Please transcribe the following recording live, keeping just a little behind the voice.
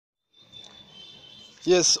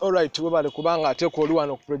Yes, alright, webale kubanga ate ko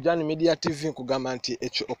luwano ku Byewunikiriza Media TV nkugamba nti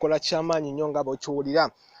ekyo okola kyamaanyi nnyo nga bw'okiwulira.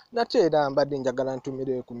 Nate era mbadde njagala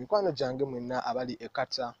ntumire ku mikwano gyange mwenna abali e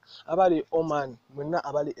Qatar, abali Oman, mwenna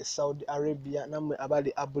abali e Saudi Arabia, nammwe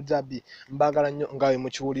abali Abu Dhabi, mbagala nnyo nga bwe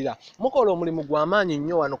mukiwulira. Mukola omulimu gw'amaanyi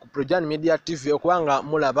nnyo wano ku Byewunikiriza Media TV okubanga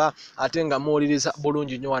mulaba ate nga muwuliriza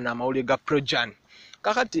bulungi nnyo wano amawulire ga Byewunikiriza.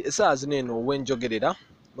 Kakati essaawa zino eno wenjogerera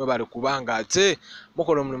mwebale kubanga ate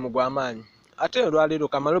mukola omulimu gw'amaanyi. Ate olwaleero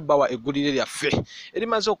kamalo bawa eggulire lyaffe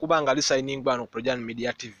erimaze okuba nga lisayiningwa no Byewunikiriza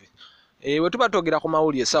Media TV. Bwe tuba twogera ku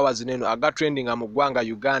mawulire essaawa zino eno aga trendinga mu ggwanga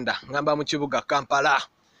Uganda, ngamba mu kibuga Kampala.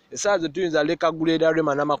 Essaawa ze tuyinza leka gulera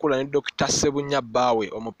Rema n'amakula ne Dr. Ssebunya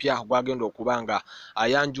Baawe omupya gwagenda okuba nga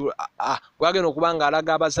gwagenda okuba nga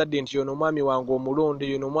alaga abazadde nti yono omwami wange omulonde,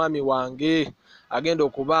 yono omwami wange agenda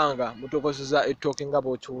okuba nga mutokoseza ettooke nga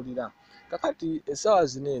bw'okiwulira. Kakati essaawa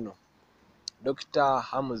zino eno Dr.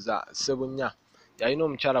 Ssebunya yalina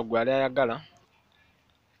omukyala gwe yali ayagala.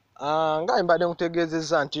 Nga mbadde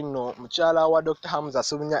nkutegeezezza nti nno mukyala wa Dr.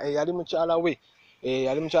 Ssebunya yali mukyala we,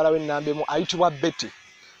 nnamba emu ayitibwa Betty.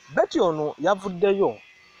 Betty ono yavuddeyo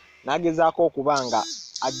n'agezaako okuba nga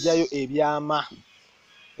aggyayo ebyama.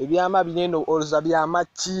 Ebyama binene olowooza byama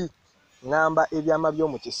ki? Ngamba ebyama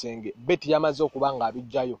by'omukisenge. Betty yamaze okuba nga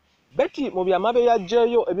abiggyayo. Betty mu byama bye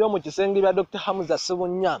yaggyeyo eby'omukisenge bya Dr.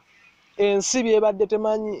 Ssebunya, ensi byebadde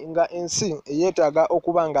temanyi nga ensi eyeetaaga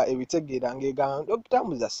okuba nga ebitegeera ng'egamba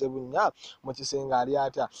Dr. Ssebunya mu kisenge ali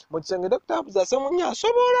atya, mu kisenge Dr. Ssebunya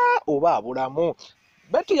asobola oba abulamu.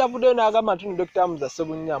 Betty yavuddeyo n'agamba nti Dr.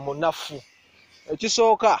 Ssebunya munafu.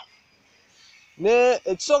 Ekisooka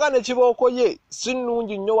ne kibooko ye si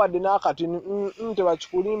nnungi nnyo wadde n'akati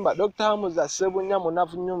tebakikulimba. Dr. Ssebunya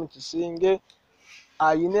munafu nnyo mu kisenge,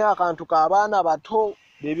 ayina akantu k'abaana bato.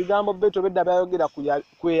 Ebigambo Betty bedda byayogera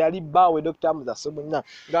kwe yali bbaawe Dr. Ssebunya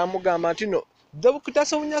ng'amugamba nti no Dr.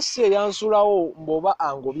 Ssebunya si eyansulawo mb'oba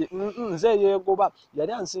angobye, nze yeegoba.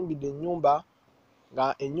 Yali ansimbidde ennyumba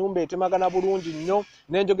nga ennyumba etemagana bulungi nnyo,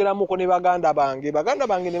 n'enjogeramuko ne baganda bange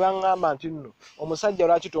ne baŋŋamba nti nno omusajja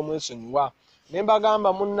lwaki tomwesonyiwa. Ne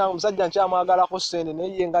mbagamba munna omusajja nkyamwagalako ssente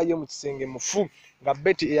naye ye nga ye mu kisenge mufu, nga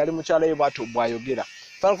Betty eyali mukyala we bw'atyo bw'ayogera.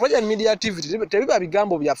 Byewunikiriza Media TV tebiba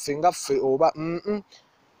bigambo byaffe nga ffe oba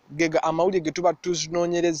gega amawulire ge tuba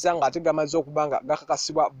tunoonyereza ng'ate gamaze okuba nga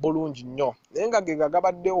gakakasibwa bulungi nnyo. Naye nga gega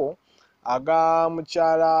gabaddewo aga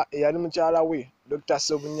mukyala eyali mukyala we Dr.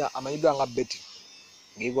 Ssebunya amanyiddwa nga Betty,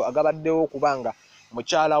 gego agabaddewo okuba nga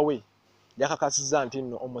mukyala we yakakasizza nti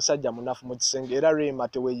nno omusajja munafu mu kisenge, era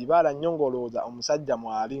Rema teweeyibaala nnyo ng'olowooza omusajja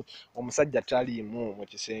mwali, omusajja taliimu mu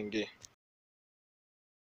kisenge.